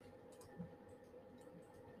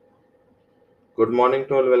Good morning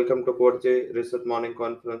to all. Welcome to 4J Research Morning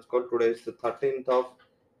Conference Call. Today is the 13th of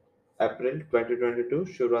अप्रैल 2022।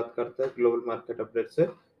 शुरुआत करते हैं global market update से।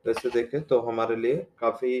 वैसे देखें तो हमारे लिए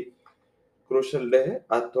काफी क्रूशल डे है।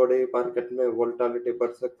 आज थोड़ी मार्केट में वोलेटिलिटी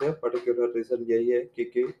बढ़ सकती है। पर्टिकुलर रीजन यही है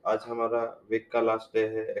क्योंकि आज हमारा वीक का लास्ट डे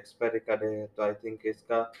है, एक्सपायरी का डे है, तो आई थिंक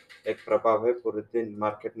इसका एक प्रभाव है पूरे दिन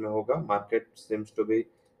मार्केट में होगा। Market seems to be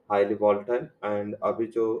highly volatile and अभी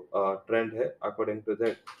जो ट्रेंड है according to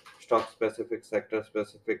that stock specific sector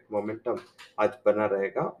specific momentum आज बना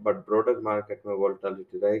रहेगा, बट ब्रॉडर मार्केट में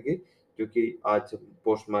वोलेटिलिटी रहेगी क्योंकि आज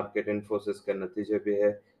पोस्ट मार्केट इन्फोसिस के नतीजे भी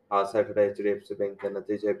है, सैटरडे एचडीएफसी बैंक के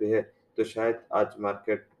नतीजे भी है, तो शायद आज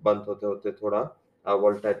मार्केट बंद होते होते थोड़ा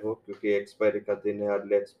वोलेटाइल हो क्योंकि एक्सपायरी का दिन है,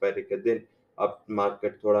 अर्ली एक्सपायरी के दिन। अब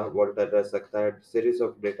मार्केट थोड़ा वोलेटाइल रह सकता है। सीरीज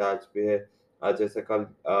ऑफ डेटा आज भी है। आज जैसे कल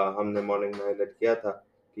हमने मॉर्निंग में हाईलाइट किया था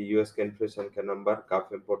कि यूएस के इन्फ्लेशन के नंबर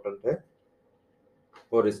काफी इंपॉर्टेंट है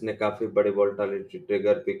और इसने काफी बड़ी वोलेटिलिटी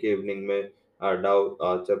ट्रिगर भी की इवनिंग में।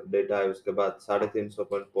 डाउ जब डेटा आया उसके बाद 350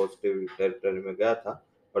 पॉइंट पॉजिटिव टेरिटरी में गया था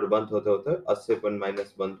और बंद होते होते 80 पॉइंट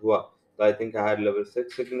माइनस बंद हुआ। तो आई थिंक हायर लेवल से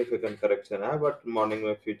सिग्निफिकेंट करेक्शन है, बट मॉर्निंग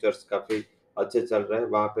में फ्यूचर्स काफी अच्छे चल रहे हैं।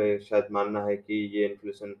 वहां पे शायद मानना है कि ये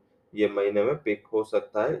इन्फ्लेशन ये महीने में पीक हो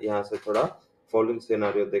सकता है, यहाँ से थोड़ा फॉलिंग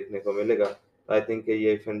सिनेरियो देखने को मिलेगा। तो आई थिंक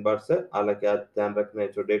ये इफ बर्स है। हालांकि आज ध्यान रखना है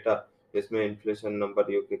जो डेटा इसमें इन्फ्लेशन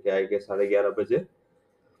नंबर यूके के आएंगे 11:30 बजे।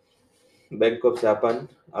 बैंक ऑफ जापान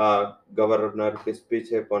गवर्नर की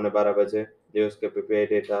स्पीच है 11:15 बजे। ये उसके पीपीआई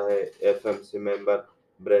डेटा है। एफएमसी मेंबर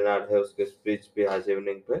ब्रेनार्ड है, उसके स्पीच भी आज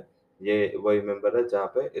इवनिंग पे। ये वही मेंबर है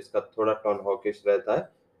जहाँ पे इसका थोड़ा टोन हॉकिश रहता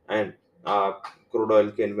है। एंड क्रूड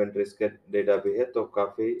ऑयल के इन्वेंटरीज के डेटा भी है, तो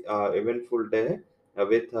काफी इवेंटफुल डे है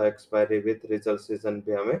with expiry with result season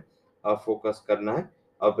भी हमें फोकस करना है।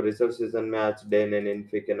 अब रिजल्ट सीजन में आज डे एंड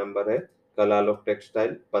इन्फी के नंबर है। कल आलोक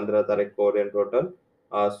टेक्सटाइल, 15 तारीख को ओरिएंट होटल,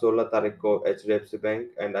 16 तारीख को HDFC bank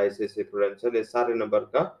and ICIC prudential. ये सारे नंबर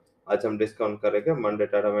का आज हम डिस्काउंट करेंगे। मंडे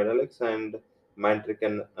टाटा मेटालिक्स एंड माइंट्री के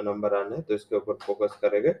नंबर आने हैं, तो इसके ऊपर फोकस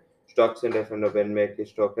करेंगे। स्टॉक्स इन एफ एंड में एक ही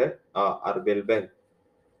स्टॉक है आरबीएल बैंक।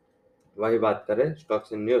 वही बात करें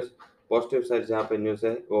stocks in news, positive side जहाँ पे न्यूज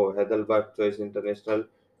है वो हैदलबर्ग choice international,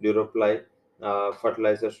 ड्यूरोप्लाई,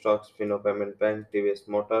 fertiliser stocks, Fino payment bank, TVS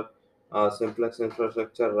motor, simplex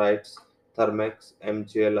infrastructure, rights, Thermax,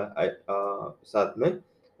 MGL, साथ में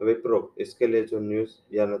विप्रो। इसके लिए जो न्यूज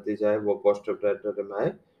या नतीजा है वो पॉजिटिव टेरिटरी में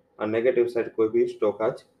है। और नेगेटिव साइड कोई भी स्टॉक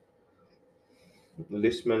आज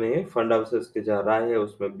लिस्ट में नहीं है। फंड हाउसेस की जहाँ राय है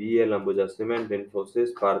उसमें BL, Ambuja cement,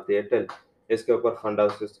 Infosys, Bharti Airtel, इसके ऊपर फंड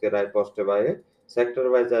हाउसेस के राय पॉजिटिव आए हैं। सेक्टर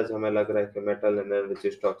वाइज आज हमें लग रहा है कि मेटल एंड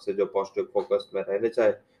एनर्जी स्टॉक से जो पॉजिटिव फोकस में रहने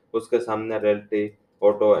चाहिए उसके सामने रियल्टी,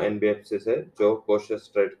 ऑटो, एनबीएफसी से जो कोशिश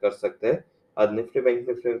ट्रेड कर सकते हैं। आज निफ्टी बैंक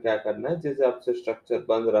निफ्टी में क्या करना है, जिस हिसाब से स्ट्रक्चर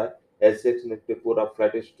बन रहा है एससीएक्स निफ्टी पूरा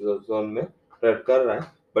फ्लैटिश जोन में ट्रेड कर रहा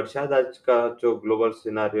है, बट शायद आज का जो ग्लोबल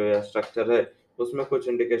सिनारियो या स्ट्रक्चर है उसमें कुछ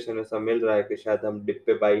इंडिकेशन ऐसा मिल रहा है कि शायद हम डिप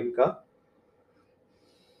पे बाइंग का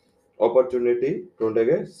अपॉर्चुनिटी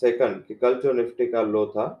ढूंढेंगे। सेकंड कि कल जो निफ्टी का लो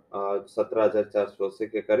था 17,480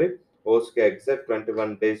 के करीब, वो उसके एग्जैक्ट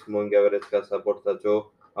 21 डेज मूविंग एवरेज का सपोर्ट था जो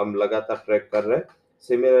हम लगातार ट्रैक कर रहे हैं।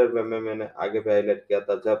 सिमिलर वे में मैंने आगे भी हाईलाइट किया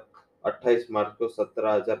था जब 28 मार्च को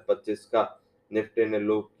 17,025 का निफ्टी ने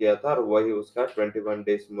लो किया था और वही उसका 21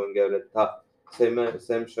 डेज मूविंग एवरेज था। सेम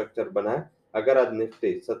सेम स्ट्रक्चर बना है। अगर आज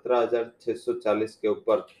निफ्टी 17,640 के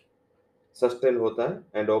ऊपर सस्टेन होता है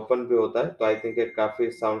एंड ओपन भी होता है तो आई थिंक एक काफी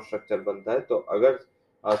साउंड स्ट्रक्चर बनता है। तो अगर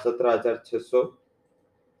 17,600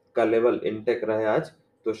 का लेवल इनटेक रहे आज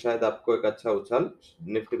तो शायद आपको एक अच्छा उछाल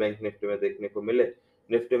निफ्टी बैंक निफ्टी में देखने को मिले।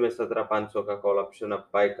 निफ्टी में 17,500 का कॉल ऑप्शन आप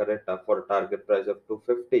बाय करें for target price of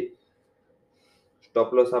 250।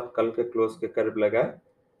 Stop loss आप कल के क्लोज के करीब लगाए।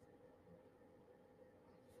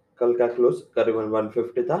 कल का क्लोज करीबन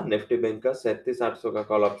 150 था। निफ्टी बैंक का 37,800 का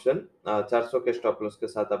कॉल ऑप्शन 400 के स्टॉप लॉस के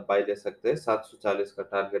साथ आप बाय ले सकते हैं। 740 का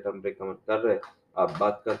टारगेट हम रिकमेंड कर रहे हैं। अब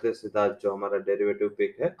बात करते हैं सीधा जो हमारा डेरिवेटिव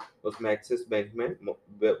पिक है उसमें एक्सिस बैंक में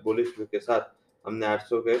बुलिश व्यू के साथ हमने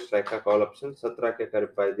 800 के स्ट्राइक का कॉल ऑप्शन 17 के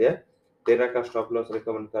करीब बाय दिया। 13 का स्टॉप लॉस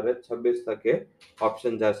रिकमेंड कर रहे हैं। 26 तक के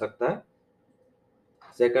ऑप्शन जा सकता है।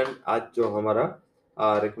 सेकंड आज जो हमारा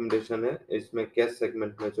रिकमेंडेशन है इसमें कैश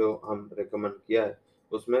सेगमेंट में जो हम रिकमेंड किया है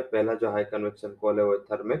उसमें पहला जो हाई कन्वेक्शन कॉल है वो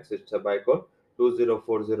Thermax, it's a buy call.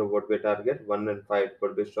 2040 would be target, 115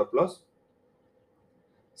 would be stop loss.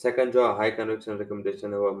 Second जो हाई कन्वेक्शन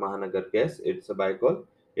रिकमेंडेशन है वो महानगर gas, it's a buy call.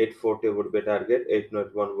 840 would be target,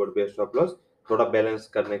 801 would be stop loss. थोड़ा balance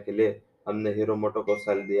करने के लिए हमने हीरो मोटो को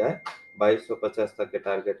सेल दिया है 2250 तक के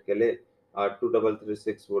टारगेट के लिए।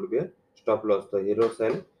 2336 वुड बी स्टॉप लॉस। तो हीरो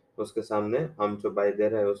सेल, उसके सामने हम जो बाय दे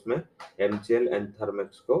रहे हैं उसमें एमजीएल एंड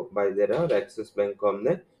थर्मेक्स को बाय दे रहे हैं और एक्सिस बैंक को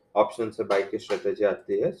हमने ऑप्शन से बाई की स्ट्रेटेजी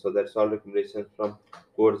आती है. So that's all recommendations from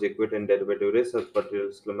Codes Equity and Derivative Research. For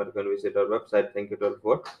details, can visit our website. Thank you all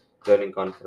for joining conference.